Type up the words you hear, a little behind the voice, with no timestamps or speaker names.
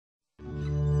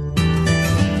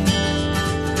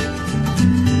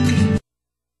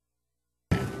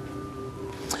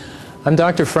I'm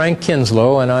Dr. Frank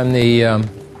Kinslow, and I'm the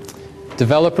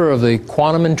developer of the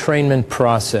quantum entrainment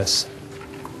process.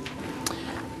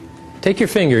 Take your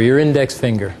finger, your index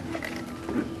finger.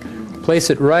 Place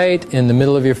it right in the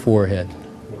middle of your forehead.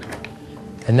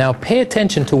 And now pay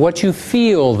attention to what you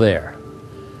feel there.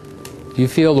 Do you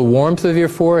feel the warmth of your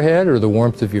forehead or the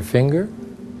warmth of your finger?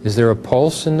 Is there a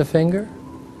pulse in the finger?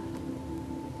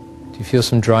 Do you feel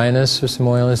some dryness or some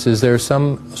oiliness? Is there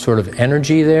some sort of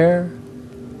energy there?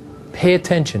 Pay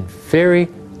attention very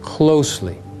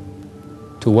closely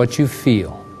to what you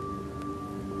feel.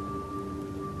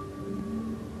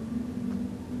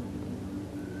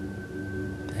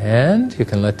 And you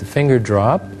can let the finger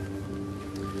drop.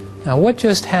 Now, what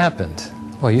just happened?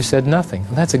 Well, you said nothing.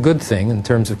 That's a good thing in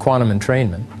terms of quantum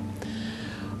entrainment.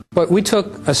 But we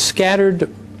took a scattered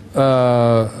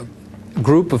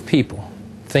group of people,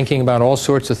 thinking about all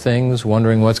sorts of things,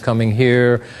 wondering what's coming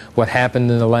here, what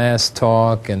happened in the last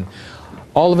talk, and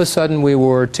all of a sudden we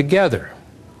were together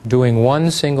doing one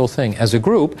single thing as a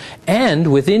group, and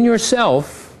within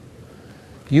yourself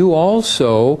you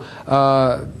also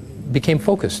became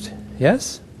focused.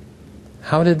 Yes?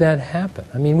 How did that happen?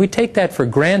 I mean, we take that for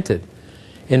granted.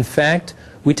 In fact,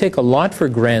 we take a lot for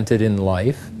granted in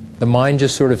life. The mind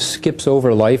just sort of skips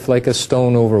over life like a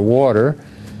stone over water.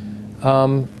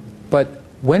 But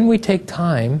when we take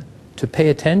time to pay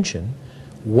attention,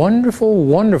 wonderful,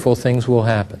 wonderful things will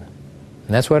happen.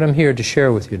 And that's what I'm here to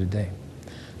share with you today.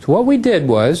 So what we did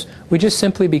was, we just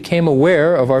simply became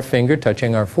aware of our finger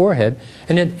touching our forehead.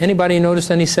 And did anybody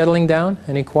notice any settling down,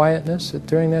 any quietness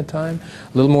during that time?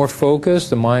 A little more focused,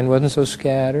 the mind wasn't so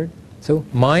scattered. So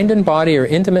mind and body are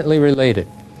intimately related.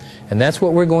 And that's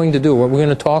what we're going to do, what we're going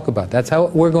to talk about. That's how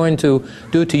we're going to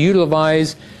do to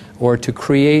utilize or to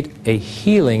create a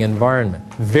healing environment.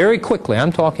 Very quickly,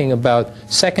 I'm talking about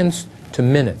seconds to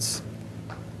minutes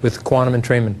with the quantum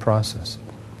entrainment process.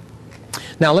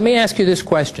 Now, let me ask you this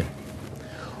question.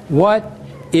 What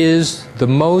is the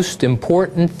most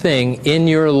important thing in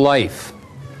your life?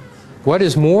 What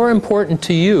is more important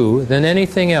to you than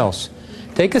anything else?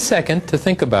 Take a second to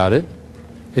think about it,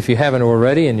 if you haven't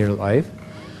already in your life.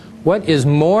 What is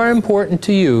more important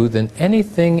to you than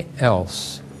anything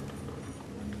else?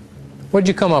 What did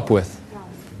you come up with?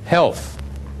 Health.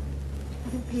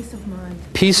 Peace of mind.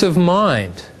 Peace of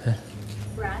mind.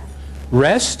 Breath.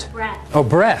 Rest? Breath. Oh,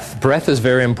 breath. Breath is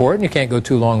very important. You can't go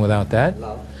too long without that.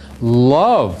 Love.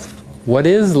 Love. What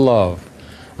is love?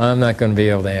 I'm not going to be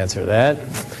able to answer that.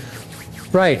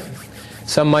 Right.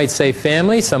 Some might say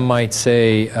family. Some might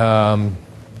say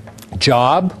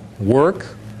job, work,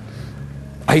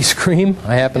 ice cream.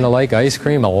 I happen to like ice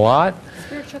cream a lot.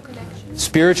 Spiritual connection.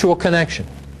 Spiritual connection.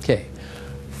 Okay.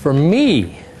 For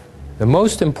me, the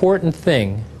most important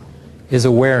thing is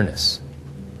awareness.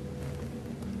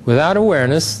 Without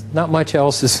awareness, not much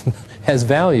else has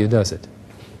value, does it?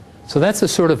 So that's a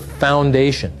sort of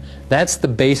foundation. That's the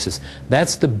basis.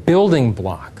 That's the building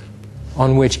block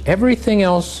on which everything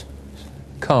else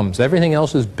comes. Everything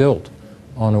else is built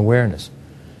on awareness.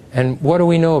 And what do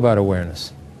we know about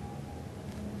awareness?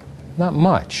 Not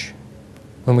much.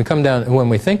 When we come down, when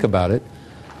we think about it,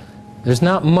 there's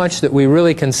not much that we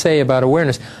really can say about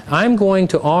awareness. I'm going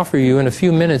to offer you in a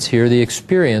few minutes here the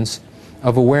experience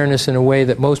of awareness in a way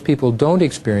that most people don't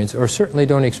experience, or certainly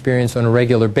don't experience on a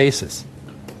regular basis.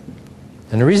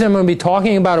 And the reason I'm going to be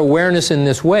talking about awareness in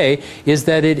this way is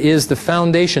that it is the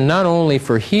foundation not only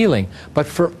for healing, but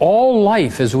for all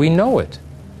life as we know it.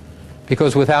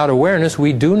 Because without awareness,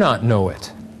 we do not know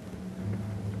it.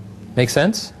 Make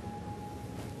sense?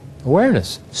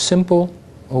 Awareness. Simple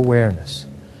awareness.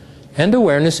 And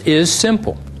awareness is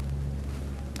simple.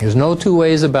 There's no two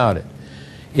ways about it.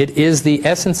 It is the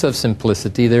essence of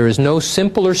simplicity. There is no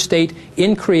simpler state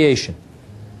in creation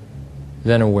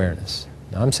than awareness.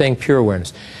 Now, I'm saying pure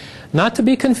awareness. Not to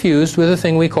be confused with a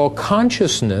thing we call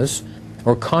consciousness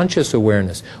or conscious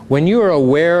awareness. When you are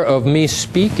aware of me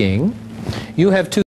speaking, you have two